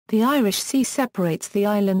The Irish Sea separates the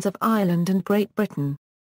islands of Ireland and Great Britain.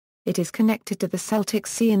 It is connected to the Celtic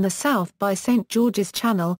Sea in the south by St George's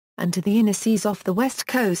Channel, and to the inner seas off the west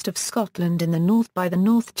coast of Scotland in the north by the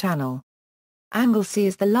North Channel. Anglesey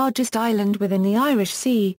is the largest island within the Irish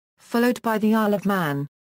Sea, followed by the Isle of Man.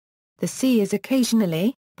 The sea is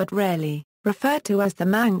occasionally, but rarely, referred to as the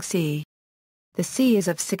Manx Sea. The sea is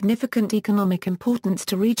of significant economic importance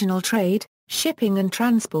to regional trade, shipping and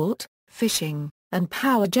transport, fishing, and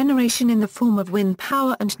power generation in the form of wind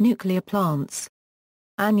power and nuclear plants.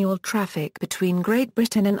 Annual traffic between Great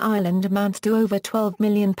Britain and Ireland amounts to over 12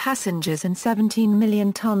 million passengers and 17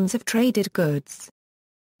 million tons of traded goods.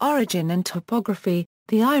 Origin and topography.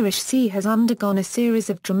 The Irish Sea has undergone a series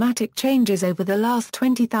of dramatic changes over the last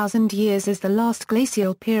 20,000 years as the last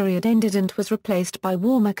glacial period ended and was replaced by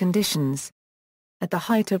warmer conditions. At the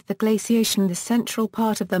height of the glaciation, the central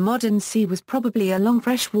part of the modern sea was probably a long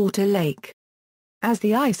freshwater lake. As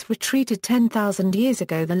the ice retreated 10,000 years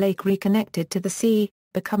ago, the lake reconnected to the sea,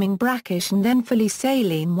 becoming brackish and then fully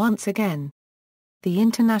saline once again. The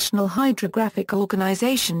International Hydrographic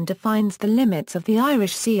Organization defines the limits of the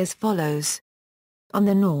Irish Sea as follows. On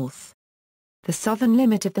the north, the southern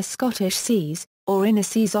limit of the Scottish Seas, or inner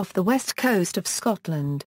seas off the west coast of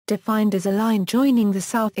Scotland, defined as a line joining the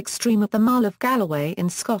south extreme of the Mull of Galloway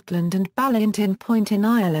in Scotland and Ballintyn Point in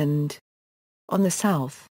Ireland. On the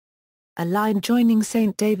south, a line joining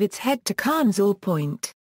St David's Head to Carnsall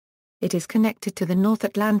Point. It is connected to the North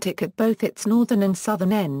Atlantic at both its northern and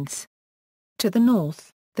southern ends. To the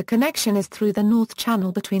north, the connection is through the North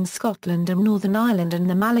Channel between Scotland and Northern Ireland and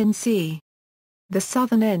the Manx Sea. The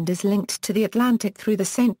southern end is linked to the Atlantic through the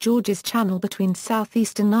St George's Channel between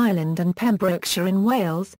southeastern Ireland and Pembrokeshire in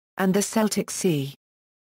Wales, and the Celtic Sea.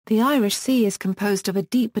 The Irish Sea is composed of a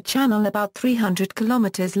deeper channel about 300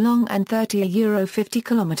 km long and 50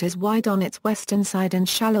 km wide on its western side and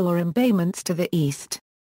shallower embayments to the east.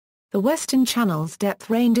 The western channel's depth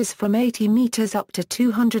ranges from 80 meters up to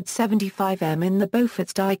 275 m in the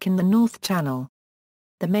Beaufort's Dyke in the North Channel.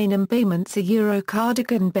 The main embayments are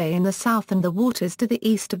Cardigan Bay in the south and the waters to the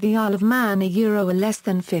east of the Isle of Man are less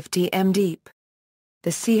than 50 m deep.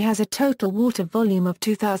 The sea has a total water volume of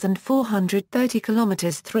 2,430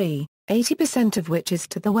 km 80% of which is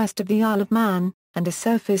to the west of the Isle of Man, and a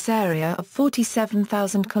surface area of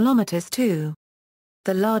 47,000 km 2.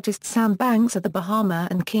 The largest sandbanks are the Bahama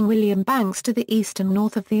and King William Banks to the east and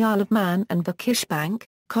north of the Isle of Man, and Buckish Bank,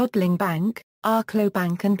 Codling Bank, Arklow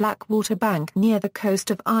Bank and Blackwater Bank near the coast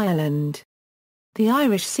of Ireland. The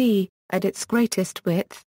Irish Sea, at its greatest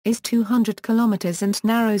width, is 200 km and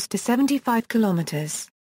narrows to 75 km.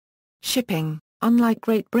 Shipping. Unlike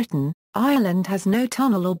Great Britain, Ireland has no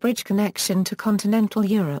tunnel or bridge connection to continental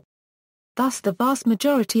Europe. Thus the vast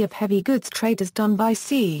majority of heavy goods trade is done by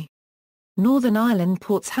sea. Northern Ireland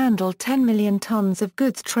ports handle 10 million tons of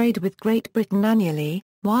goods trade with Great Britain annually,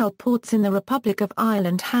 while ports in the Republic of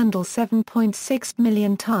Ireland handle 7.6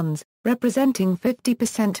 million tons, representing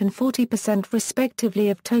 50% and 40% respectively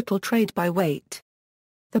of total trade by weight.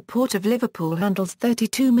 The Port of Liverpool handles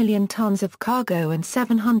 32 million tons of cargo and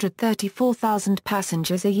 734,000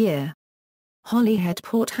 passengers a year. Holyhead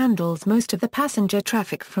Port handles most of the passenger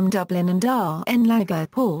traffic from Dublin and Anglesey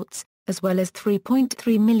ports, as well as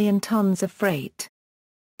 3.3 million tons of freight.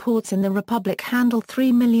 Ports in the Republic handle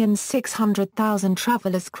 3,600,000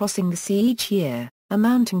 travellers crossing the sea each year,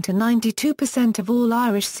 amounting to 92% of all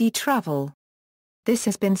Irish sea travel. This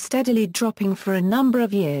has been steadily dropping for a number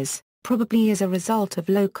of years, probably as a result of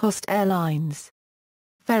low-cost airlines.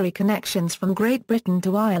 Ferry connections from Great Britain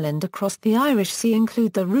to Ireland across the Irish Sea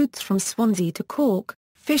include the routes from Swansea to Cork,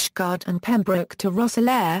 Fishguard and Pembroke to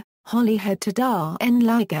Rosslare, Holyhead to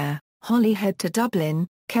Anglesey, Holyhead to Dublin,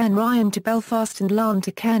 Cairnryan to Belfast and Larne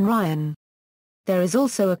to Cairnryan. There is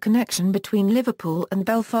also a connection between Liverpool and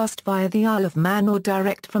Belfast via the Isle of Man or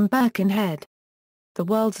direct from Birkenhead. The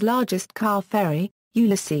world's largest car ferry,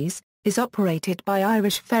 Ulysses, is operated by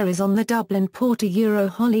Irish Ferries on the Dublin Port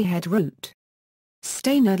Holyhead route.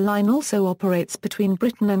 Stannard Line also operates between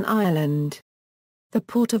Britain and Ireland. The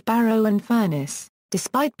Port of Barrow and Furness,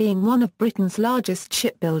 despite being one of Britain's largest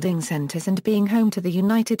shipbuilding centres and being home to the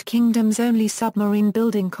United Kingdom's only submarine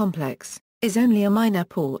building complex, is only a minor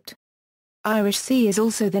port. Irish Sea is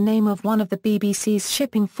also the name of one of the BBC's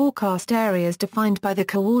shipping forecast areas defined by the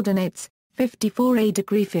coordinates 54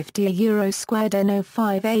 degree 50 euro squared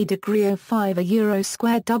N05 degree 05 euro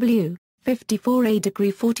squared W, 54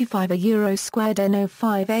 degree 45 euro squared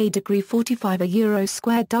N05 degree 45 euro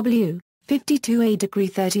squared W, 52 degree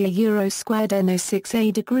 30 euro squared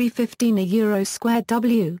N06 degree 15 euro squared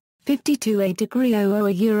W, 52 degree 00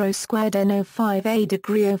 euro squared N05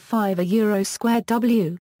 degree 05 euro squared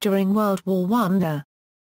W, During World War I, the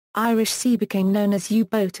Irish Sea became known as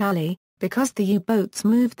U-Boat Alley, because the U-boats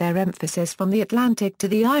moved their emphasis from the Atlantic to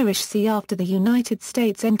the Irish Sea after the United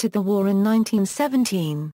States entered the war in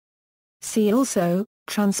 1917. See also,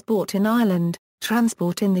 transport in Ireland,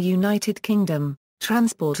 transport in the United Kingdom,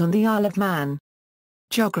 transport on the Isle of Man.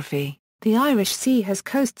 Geography. The Irish Sea has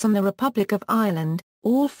coasts on the Republic of Ireland,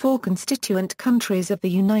 all four constituent countries of the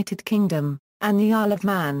United Kingdom, and the Isle of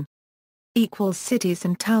Man. Cities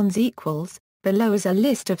and towns equals. Below is a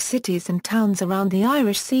list of cities and towns around the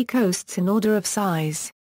Irish Sea coasts in order of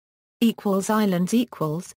size. Islands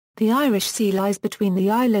equals. The Irish Sea lies between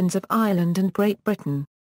the islands of Ireland and Great Britain.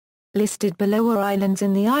 Listed below are islands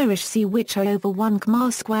in the Irish Sea which are over 1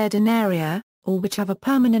 km² in area, or which have a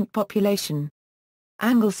permanent population.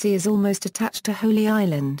 Anglesey is almost attached to Holy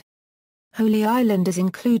Island. Holy Island is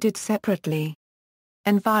included separately.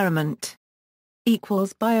 Environment.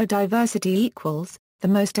 Biodiversity equals. The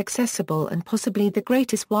most accessible and possibly the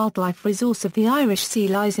greatest wildlife resource of the Irish Sea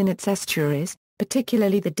lies in its estuaries,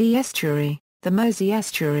 particularly the Dee Estuary, the Mersey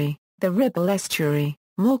Estuary, the Ribble Estuary,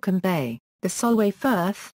 Morecambe Bay, the Solway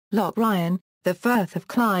Firth, Loch Ryan, the Firth of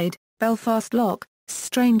Clyde, Belfast Loch,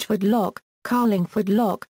 Strangeford Loch, Carlingford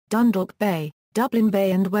Loch, Dundalk Bay, Dublin Bay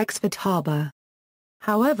and Wexford Harbour.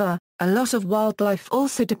 However, a lot of wildlife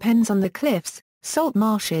also depends on the cliffs, salt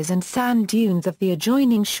marshes and sand dunes of the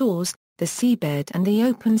adjoining shores, the seabed and the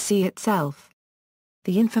open sea itself.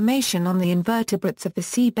 The information on the invertebrates of the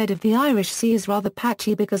seabed of the Irish Sea is rather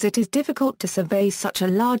patchy because it is difficult to survey such a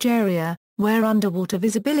large area, where underwater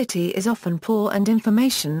visibility is often poor and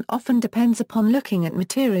information often depends upon looking at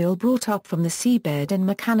material brought up from the seabed and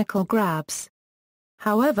mechanical grabs.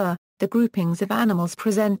 However, the groupings of animals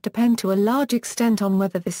present depend to a large extent on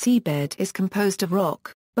whether the seabed is composed of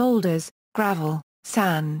rock, boulders, gravel,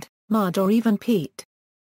 sand, mud or even peat.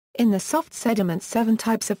 In the soft sediments 7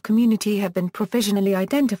 types of community have been provisionally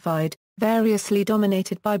identified, variously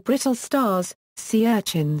dominated by brittle stars, sea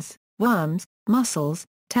urchins, worms, mussels,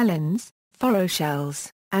 tellins, furrow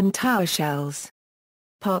shells, and tower shells.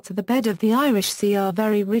 Parts of the bed of the Irish Sea are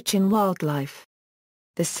very rich in wildlife.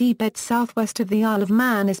 The seabed southwest of the Isle of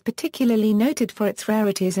Man is particularly noted for its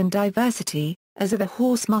rarities and diversity, as are the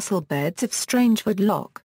horse mussel beds of Strangeford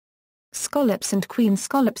Loch. Scallops and queen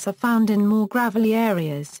scallops are found in more gravelly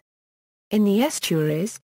areas. In the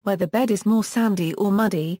estuaries, where the bed is more sandy or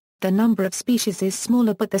muddy, the number of species is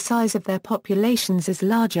smaller but the size of their populations is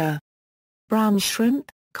larger. Brown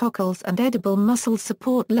shrimp, cockles and edible mussels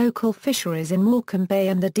support local fisheries in Morecambe Bay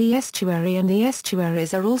and the Dee Estuary, and the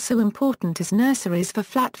estuaries are also important as nurseries for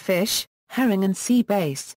flatfish, herring and sea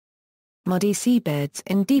bass. Muddy seabeds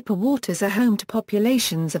in deeper waters are home to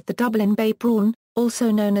populations of the Dublin Bay prawn,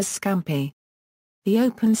 also known as scampi. The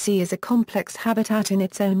open sea is a complex habitat in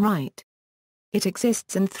its own right. It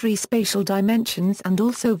exists in 3 spatial dimensions and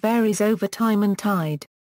also varies over time and tide.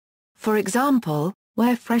 For example,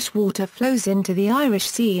 where fresh water flows into the Irish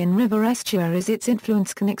Sea in river estuaries, its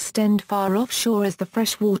influence can extend far offshore as the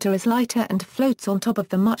fresh water is lighter and floats on top of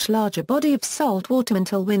the much larger body of salt water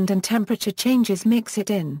until wind and temperature changes mix it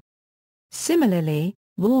in. Similarly,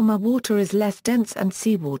 warmer water is less dense and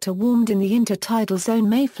seawater warmed in the intertidal zone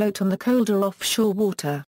may float on the colder offshore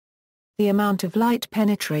water. The amount of light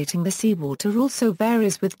penetrating the seawater also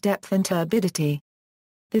varies with depth and turbidity.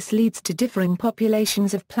 This leads to differing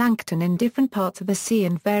populations of plankton in different parts of the sea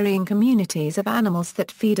and varying communities of animals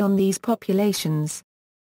that feed on these populations.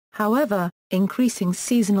 However, increasing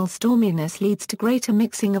seasonal storminess leads to greater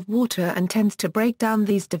mixing of water and tends to break down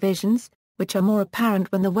these divisions, which are more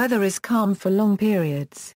apparent when the weather is calm for long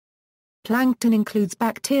periods. Plankton includes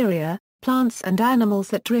bacteria, plants and animals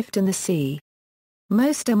that drift in the sea.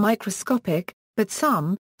 Most are microscopic, but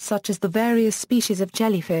some, such as the various species of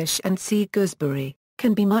jellyfish and sea gooseberry,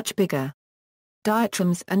 can be much bigger.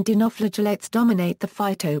 Diatoms and dinoflagellates dominate the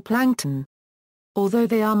phytoplankton. Although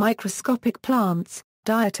they are microscopic plants,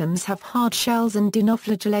 diatoms have hard shells and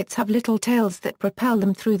dinoflagellates have little tails that propel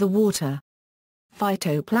them through the water.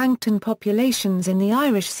 Phytoplankton populations in the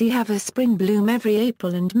Irish Sea have a spring bloom every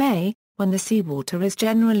April and May, when the seawater is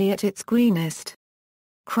generally at its greenest.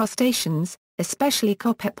 Crustaceans, especially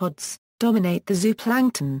copepods, dominate the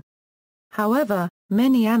zooplankton. However,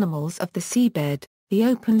 many animals of the seabed, the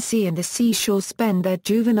open sea and the seashore spend their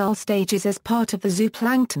juvenile stages as part of the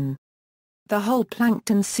zooplankton. The whole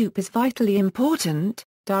plankton soup is vitally important,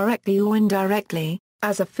 directly or indirectly,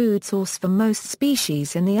 as a food source for most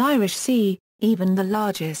species in the Irish Sea, even the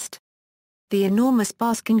largest. The enormous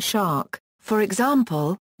basking shark, for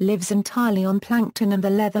example, lives entirely on plankton, and the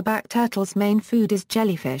leatherback turtle's main food is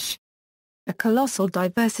jellyfish. A colossal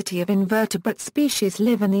diversity of invertebrate species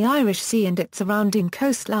live in the Irish Sea and its surrounding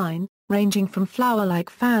coastline, ranging from flower-like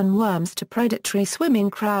fan worms to predatory swimming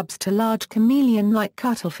crabs to large chameleon-like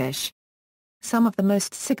cuttlefish. Some of the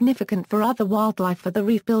most significant for other wildlife are the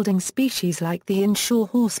reef-building species like the inshore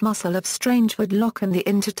horse mussel of Strangeford Loch and the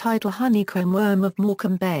intertidal honeycomb worm of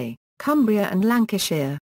Morecambe Bay, Cumbria and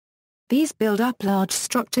Lancashire. These build up large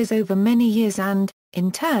structures over many years and,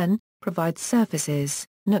 in turn, provide surfaces,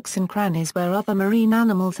 nooks and crannies where other marine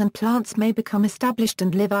animals and plants may become established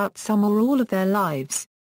and live out some or all of their lives.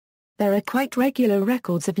 There are quite regular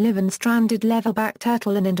records of live and stranded leatherback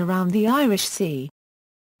turtle in and around the Irish Sea.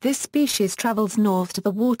 This species travels north to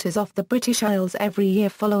the waters off the British Isles every year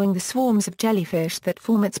following the swarms of jellyfish that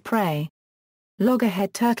form its prey.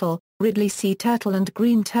 Loggerhead turtle, Ridley sea turtle and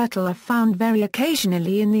green turtle are found very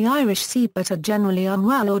occasionally in the Irish Sea but are generally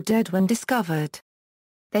unwell or dead when discovered.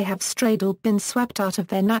 They have strayed or been swept out of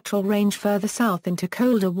their natural range further south into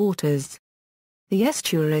colder waters. The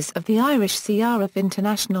estuaries of the Irish Sea are of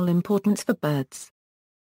international importance for birds.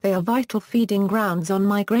 They are vital feeding grounds on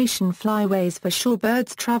migration flyways for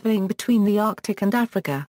shorebirds traveling between the Arctic and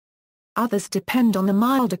Africa. Others depend on the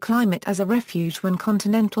milder climate as a refuge when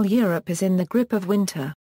continental Europe is in the grip of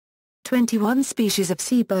winter. 21 species of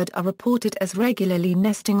seabird are reported as regularly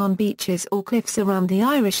nesting on beaches or cliffs around the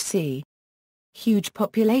Irish Sea. Huge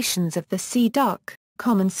populations of the sea duck,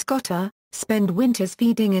 common scotter, spend winters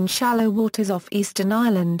feeding in shallow waters off eastern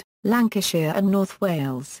Ireland, Lancashire and North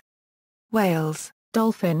Wales. Whales,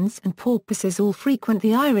 dolphins and porpoises all frequent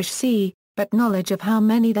the Irish Sea, but knowledge of how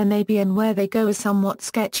many there may be and where they go is somewhat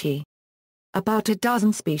sketchy. About a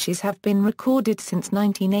dozen species have been recorded since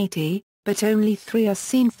 1980, but only 3 are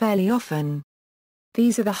seen fairly often.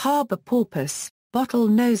 These are the harbour porpoise,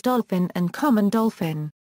 bottle-nosed dolphin and common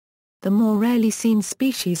dolphin. The more rarely seen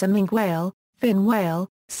species are minke whale, fin whale,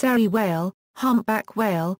 Surrey whale, humpback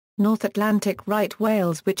whale, North Atlantic right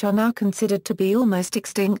whales which are now considered to be almost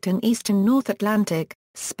extinct in eastern North Atlantic,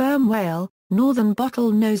 sperm whale, northern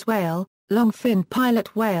bottlenose whale, longfin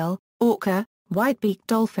pilot whale, orca, whitebeak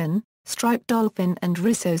dolphin, striped dolphin and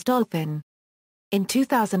Risso's dolphin. In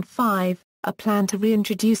 2005, a plan to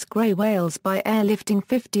reintroduce grey whales by airlifting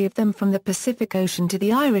 50 of them from the Pacific Ocean to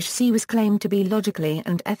the Irish Sea was claimed to be logically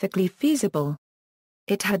and ethically feasible.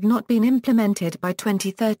 It had not been implemented by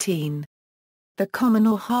 2013. The common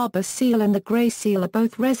or harbour seal and the grey seal are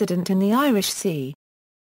both resident in the Irish Sea.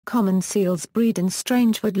 Common seals breed in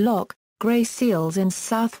Strangeford Loch, grey seals in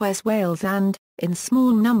southwest Wales and, in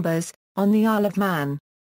small numbers, on the Isle of Man.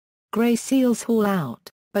 Grey seals haul out,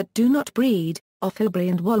 but do not breed, off Ilbury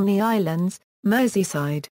and Walney Islands,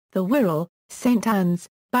 Merseyside, the Wirral, St Anne's,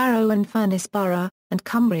 Barrow and Furness Borough, and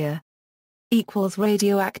Cumbria.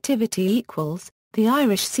 Radioactivity The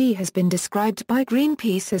Irish Sea has been described by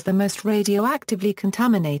Greenpeace as the most radioactively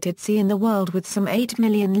contaminated sea in the world with some 8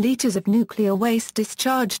 million litres of nuclear waste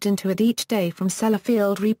discharged into it each day from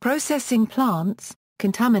Sellafield reprocessing plants,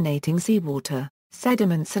 contaminating seawater,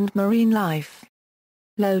 sediments and marine life.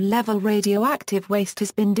 Low-level radioactive waste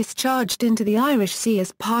has been discharged into the Irish Sea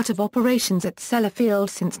as part of operations at Sellafield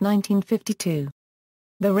since 1952.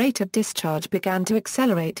 The rate of discharge began to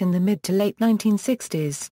accelerate in the mid to late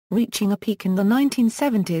 1960s, reaching a peak in the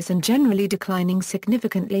 1970s and generally declining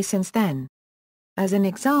significantly since then. As an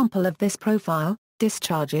example of this profile,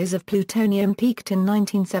 discharges of plutonium peaked in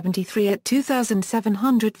 1973 at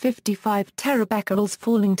 2,755 terabecquerels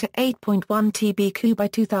falling to 8.1 tbq by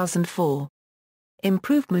 2004.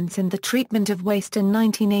 Improvements in the treatment of waste in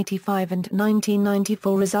 1985 and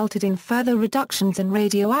 1994 resulted in further reductions in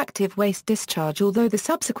radioactive waste discharge, although the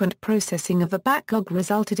subsequent processing of a backlog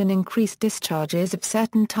resulted in increased discharges of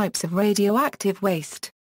certain types of radioactive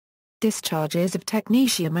waste. Discharges of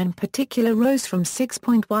technetium in particular rose from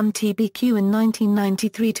 6.1 tbq in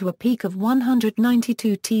 1993 to a peak of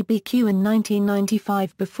 192 tbq in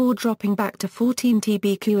 1995 before dropping back to 14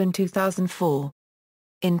 tbq in 2004.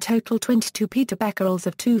 In total 22 petabecquerels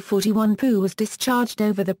of 241 Pu was discharged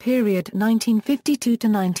over the period 1952 to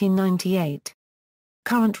 1998.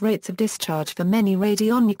 Current rates of discharge for many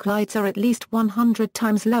radionuclides are at least 100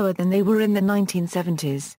 times lower than they were in the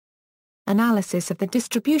 1970s. Analysis of the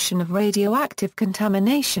distribution of radioactive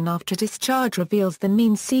contamination after discharge reveals the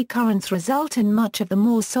mean sea currents result in much of the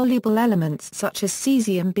more soluble elements such as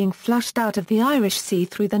cesium being flushed out of the Irish Sea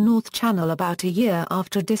through the North Channel about a year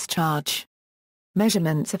after discharge.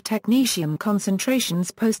 Measurements of technetium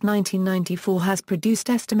concentrations post-1994 has produced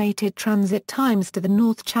estimated transit times to the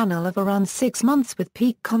North Channel of around 6 months, with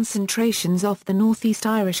peak concentrations off the northeast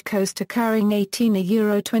Irish coast occurring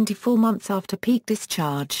 18–24 months after peak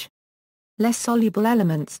discharge. less soluble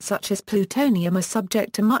elements such as plutonium are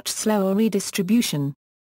subject to much slower redistribution.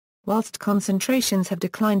 Whilst concentrations have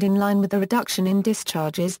declined in line with the reduction in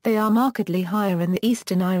discharges, they are markedly higher in the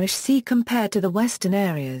eastern Irish Sea compared to the western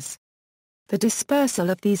areas. The dispersal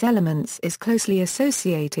of these elements is closely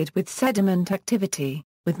associated with sediment activity,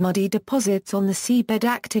 with muddy deposits on the seabed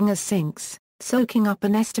acting as sinks, soaking up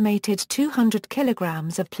an estimated 200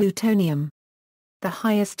 kilograms of plutonium. The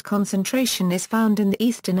highest concentration is found in the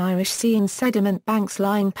eastern Irish Sea in sediment banks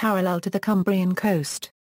lying parallel to the Cumbrian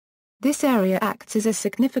coast. This area acts as a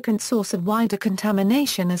significant source of wider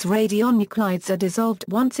contamination as radionuclides are dissolved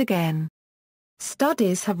once again.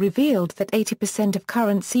 Studies have revealed that 80% of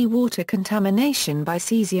current seawater contamination by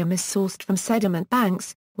cesium is sourced from sediment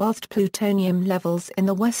banks, whilst plutonium levels in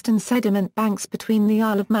the western sediment banks between the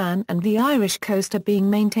Isle of Man and the Irish coast are being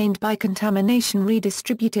maintained by contamination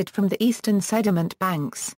redistributed from the eastern sediment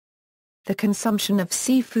banks. The consumption of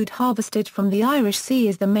seafood harvested from the Irish Sea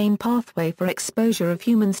is the main pathway for exposure of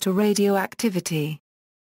humans to radioactivity.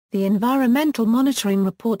 The Environmental Monitoring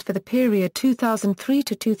Report for the period 2003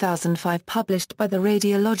 to 2005 published by the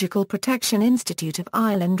Radiological Protection Institute of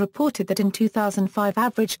Ireland reported that in 2005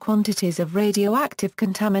 average quantities of radioactive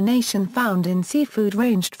contamination found in seafood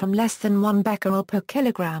ranged from less than 1 becquerel per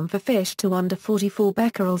kilogram for fish to under 44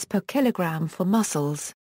 becquerels per kilogram for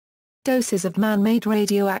mussels. Doses of man-made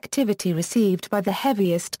radioactivity received by the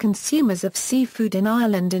heaviest consumers of seafood in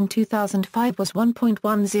Ireland in 2005 was 1.10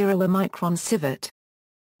 micron sievert.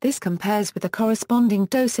 This compares with the corresponding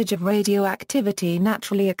dosage of radioactivity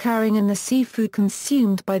naturally occurring in the seafood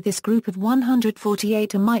consumed by this group of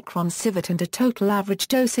 148 micron sievert and a total average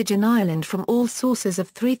dosage in Ireland from all sources of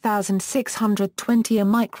 3,620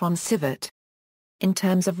 micron sievert. In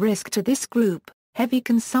terms of risk to this group, heavy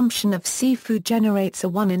consumption of seafood generates a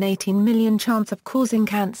 1 in 18 million chance of causing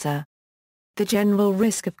cancer. The general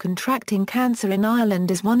risk of contracting cancer in Ireland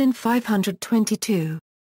is 1 in 522.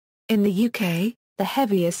 In the UK, the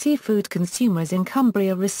heavier seafood consumers in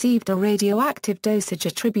Cumbria received a radioactive dosage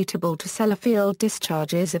attributable to Sellafield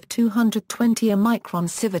discharges of 220 micron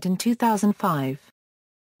sievert in 2005.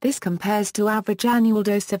 This compares to average annual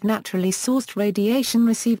dose of naturally sourced radiation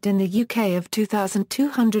received in the UK of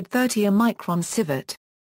 2,230 micron sievert.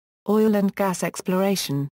 Oil and gas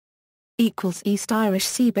exploration East Irish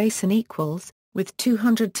Sea Basin with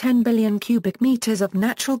 210 billion cubic meters of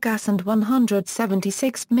natural gas and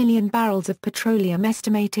 176 million barrels of petroleum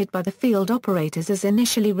estimated by the field operators as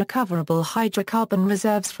initially recoverable hydrocarbon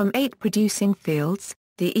reserves from 8 producing fields.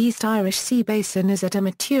 The East Irish Sea Basin is at a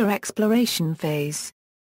mature exploration phase.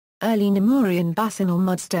 Early Nemurian basinal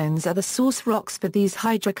mudstones are the source rocks for these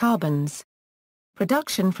hydrocarbons.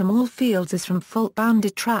 Production from all fields is from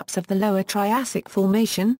fault-bounded traps of the Lower Triassic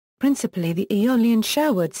Formation, principally the Aeolian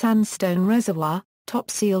Sherwood Sandstone Reservoir,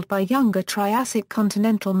 top-sealed by Younger Triassic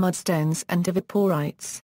continental mudstones and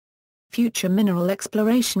evaporites. Future mineral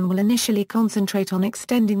exploration will initially concentrate on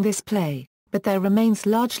extending this play, but there remains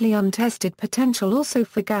largely untested potential also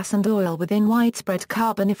for gas and oil within widespread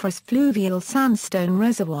Carboniferous fluvial sandstone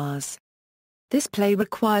reservoirs. This play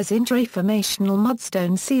requires intraformational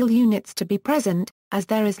mudstone seal units to be present, as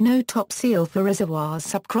there is no top seal for reservoirs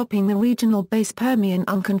subcropping the regional base Permian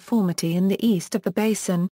unconformity in the east of the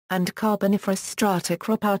basin, and Carboniferous strata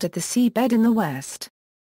crop out at the seabed in the west.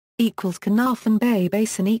 Carnarvon Bay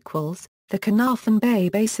Basin The Carnarvon Bay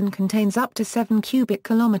Basin contains up to 7 cubic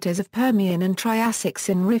kilometers of Permian and Triassic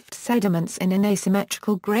in rift sediments in an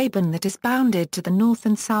asymmetrical graben that is bounded to the north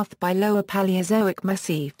and south by lower Paleozoic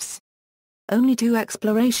massifs. Only 2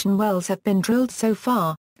 exploration wells have been drilled so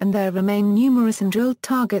far, and there remain numerous undrilled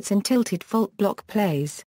targets in tilted fault block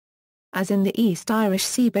plays. As in the East Irish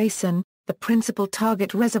Sea Basin, the principal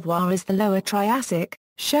target reservoir is the Lower Triassic,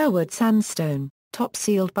 Sherwood Sandstone,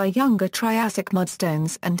 top-sealed by Younger Triassic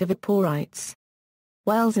mudstones and evaporites.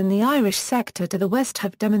 Wells in the Irish sector to the west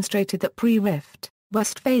have demonstrated that pre-rift,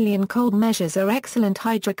 Westphalian coal measures are excellent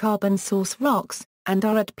hydrocarbon source rocks, and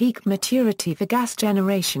are at peak maturity for gas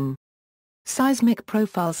generation. Seismic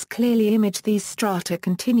profiles clearly image these strata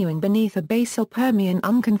continuing beneath a basal Permian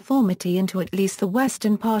unconformity into at least the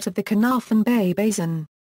western part of the Carnarvon Bay Basin.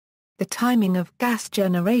 The timing of gas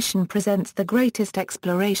generation presents the greatest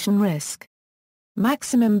exploration risk.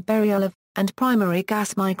 Maximum burial of, and primary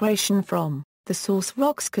gas migration from, the source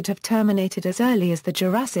rocks could have terminated as early as the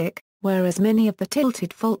Jurassic, whereas many of the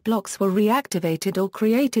tilted fault blocks were reactivated or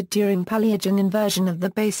created during Paleogene inversion of the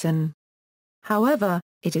basin. However,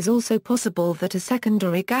 it is also possible that a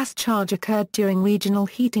secondary gas charge occurred during regional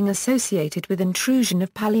heating associated with intrusion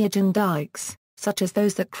of Paleogene dikes, such as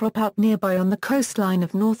those that crop out nearby on the coastline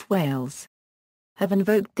of North Wales. have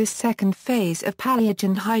invoked this second phase of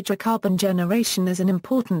Paleogene hydrocarbon generation as an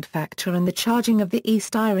important factor in the charging of the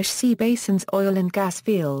East Irish Sea Basin's oil and gas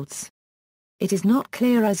fields. It is not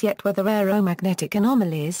clear as yet whether aeromagnetic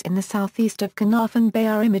anomalies in the southeast of Carnarvon Bay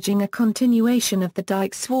are imaging a continuation of the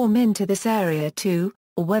dike swarm into this area too,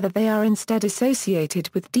 or whether they are instead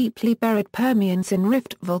associated with deeply buried Permians in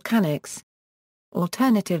rift volcanics.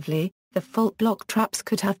 Alternatively, the fault block traps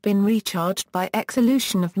could have been recharged by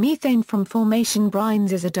exsolution of methane from formation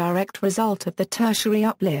brines as a direct result of the tertiary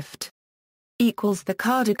uplift. The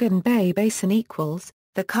Cardigan Bay Basin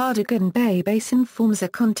The Cardigan Bay Basin forms a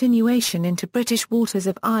continuation into British waters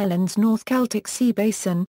of Ireland's North Celtic Sea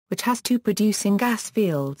basin, which has two producing gas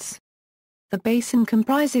fields. The basin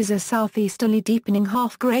comprises a southeasterly deepening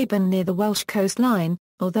half-graben near the Welsh coastline,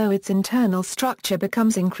 although its internal structure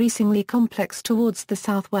becomes increasingly complex towards the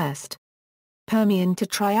southwest. Permian to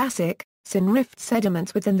Triassic, Rift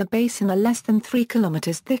sediments within the basin are less than 3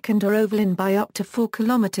 km thick and are overlain by up to 4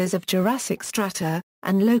 km of Jurassic strata,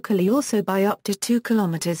 and locally also by up to 2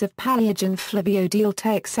 km of Paleogene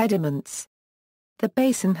fluviodeltaic sediments. The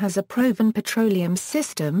basin has a proven petroleum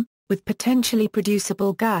system, with potentially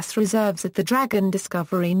producible gas reserves at the Dragon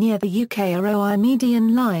discovery near the UK ROI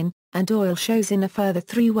median line, and oil shows in a further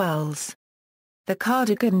 3 wells. The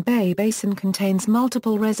Cardigan Bay Basin contains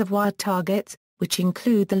multiple reservoir targets, which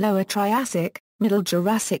include the Lower Triassic, Middle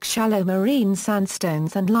Jurassic shallow marine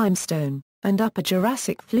sandstones and limestone, and Upper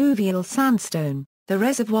Jurassic fluvial sandstone, the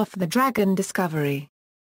reservoir for the Dragon discovery.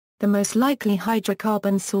 The most likely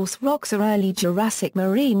hydrocarbon source rocks are early Jurassic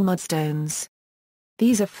marine mudstones.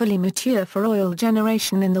 These are fully mature for oil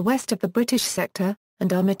generation in the west of the British sector,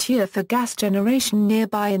 and are mature for gas generation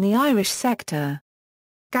nearby in the Irish sector.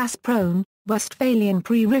 Gas-prone, Westphalian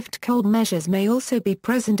pre-rift cold measures may also be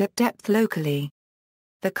present at depth locally.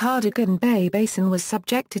 The Cardigan Bay Basin was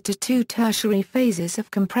subjected to 2 tertiary phases of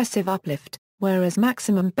compressive uplift, whereas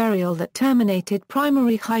maximum burial that terminated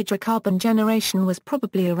primary hydrocarbon generation was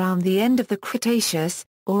probably around the end of the Cretaceous,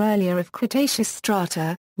 or earlier if Cretaceous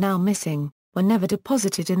strata, now missing, were never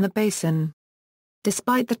deposited in the basin.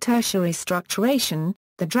 Despite the tertiary structuration,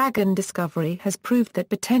 the Dragon discovery has proved that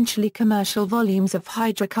potentially commercial volumes of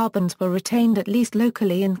hydrocarbons were retained at least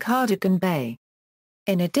locally in Cardigan Bay.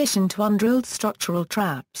 In addition to undrilled structural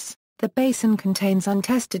traps, the basin contains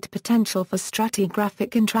untested potential for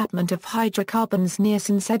stratigraphic entrapment of hydrocarbons near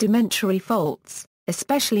some sedimentary faults,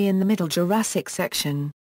 especially in the Middle Jurassic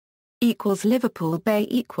section. Liverpool Bay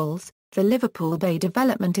The Liverpool Bay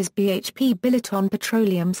development is BHP Billiton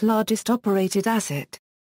Petroleum's largest operated asset.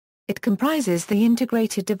 It comprises the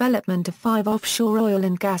integrated development of 5 offshore oil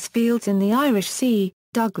and gas fields in the Irish Sea: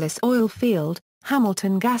 Douglas Oil Field,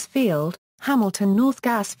 Hamilton Gas Field, Hamilton North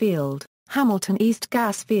Gas Field, Hamilton East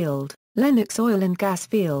Gas Field, Lennox Oil and Gas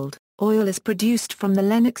Field. Oil is produced from the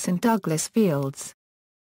Lennox and Douglas fields.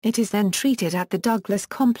 It is then treated at the Douglas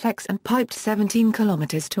complex and piped 17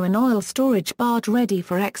 km to an oil storage barge ready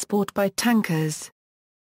for export by tankers.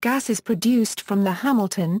 Gas is produced from the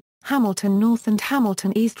Hamilton, Hamilton North and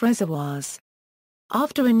Hamilton East reservoirs.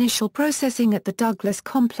 After initial processing at the Douglas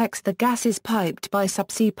complex, the gas is piped by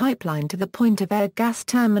subsea pipeline to the point of air gas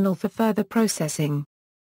terminal for further processing.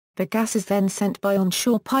 The gas is then sent by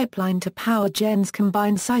onshore pipeline to PowerGen's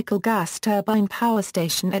combined cycle gas turbine power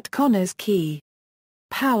station at Connors Quay.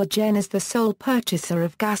 PowerGen is the sole purchaser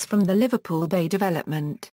of gas from the Liverpool Bay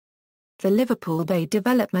development. The Liverpool Bay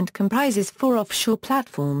development comprises 4 offshore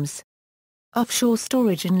platforms, offshore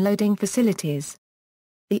storage and loading facilities,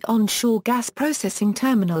 the onshore gas processing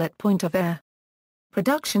terminal at point of air.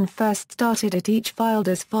 Production first started at each field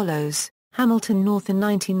as follows: Hamilton North in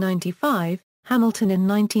 1995, Hamilton in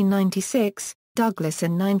 1996, Douglas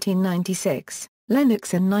in 1996,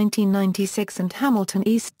 Lennox in 1996 and Hamilton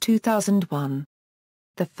East 2001.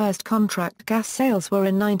 The first contract gas sales were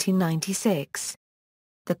in 1996.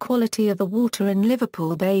 The quality of the water in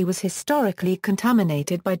Liverpool Bay was historically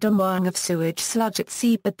contaminated by dumping of sewage sludge at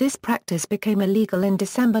sea, but this practice became illegal in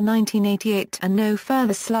December 1988 and no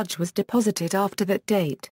further sludge was deposited after that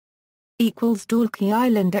date. Dalkey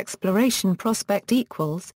Island exploration prospect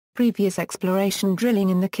Previous exploration drilling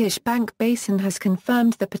in the Kish Bank Basin has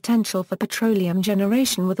confirmed the potential for petroleum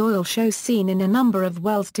generation, with oil shows seen in a number of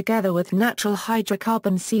wells together with natural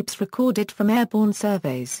hydrocarbon seeps recorded from airborne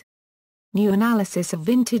surveys. New analysis of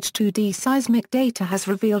vintage 2D seismic data has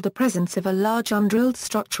revealed the presence of a large undrilled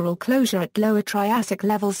structural closure at Lower Triassic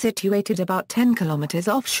level situated about 10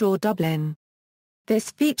 km offshore Dublin.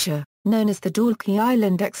 This feature, known as the Dalkey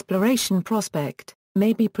Island exploration prospect,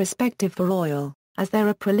 may be prospective for oil, as there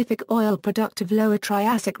are prolific oil-productive Lower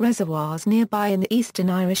Triassic reservoirs nearby in the eastern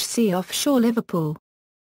Irish Sea offshore Liverpool.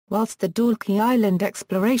 Whilst the Dalkey Island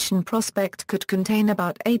exploration prospect could contain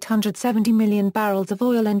about 870 million barrels of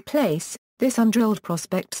oil in place, this undrilled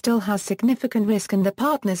prospect still has significant risk, and the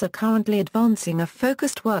partners are currently advancing a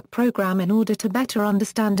focused work program in order to better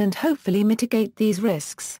understand and hopefully mitigate these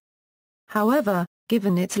risks. However,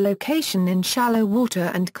 given its location in shallow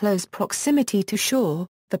water and close proximity to shore,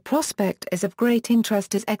 the prospect is of great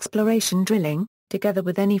interest as exploration drilling, together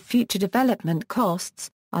with any future development costs,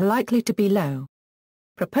 are likely to be low.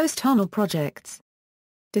 Proposed tunnel projects.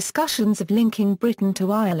 Discussions of linking Britain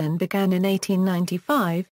to Ireland began in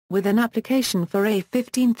 1895, with an application for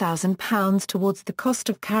 £15,000 towards the cost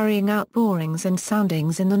of carrying out borings and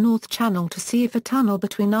soundings in the North Channel to see if a tunnel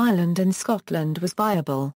between Ireland and Scotland was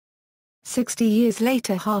viable. 60 years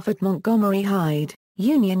later, Harford Montgomery Hyde,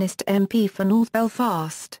 Unionist MP for North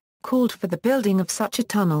Belfast, called for the building of such a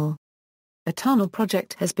tunnel. A tunnel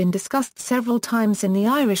project has been discussed several times in the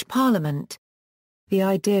Irish Parliament. The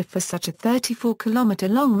idea for such a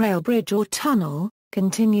 34-kilometre-long rail bridge or tunnel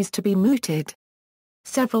continues to be mooted.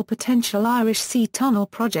 Several potential Irish Sea tunnel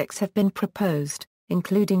projects have been proposed,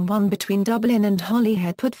 including one between Dublin and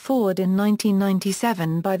Holyhead put forward in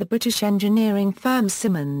 1997 by the British engineering firm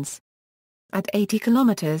Simmons. At 80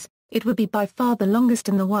 kilometres, it would be by far the longest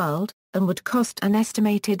in the world, and would cost an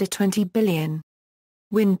estimated £20 billion.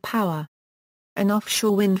 Wind power. An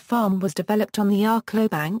offshore wind farm was developed on the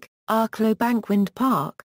Arklow Wind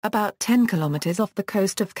Park, about 10 kilometres off the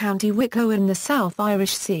coast of County Wicklow in the South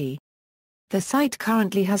Irish Sea. The site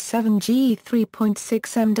currently has 7 GE 3.6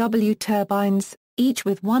 MW turbines, each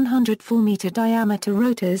with 104-metre diameter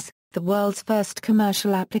rotors, the world's first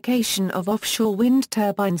commercial application of offshore wind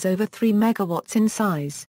turbines over 3 megawatts in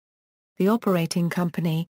size. The operating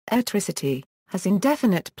company, Attribution, has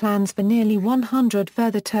indefinite plans for nearly 100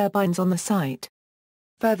 further turbines on the site.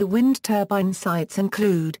 Further wind turbine sites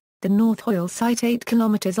include the North Hoyle site 8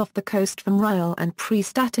 km off the coast from Rhyl and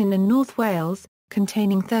Prestatyn in North Wales,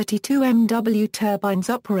 containing 32 MW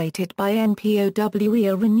turbines operated by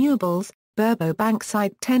NPOWEA Renewables, Burbo Bank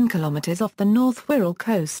site 10 km off the North Wirral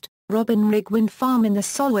coast, Robin Rig Wind Farm in the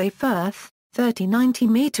Solway Firth, 30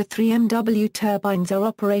 90-metre 3 MW turbines are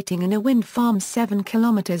operating in a wind farm 7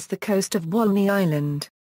 km the coast of Walney Island.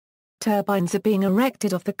 Turbines are being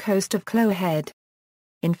erected off the coast of Clowhead.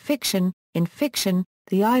 In fiction,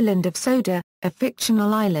 the island of Soda, a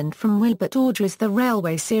fictional island from Wilbert Awdry's The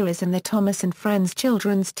Railway series and the Thomas and Friends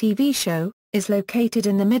children's TV show, is located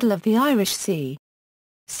in the middle of the Irish Sea.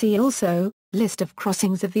 See also, List of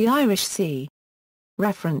crossings of the Irish Sea.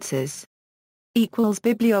 References.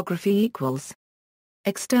 Bibliography.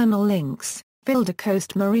 External links, Filder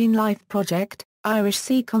Coast Marine Life Project, Irish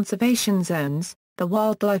Sea Conservation Zones, the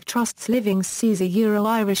Wildlife Trust's Living Seas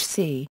Irish Sea.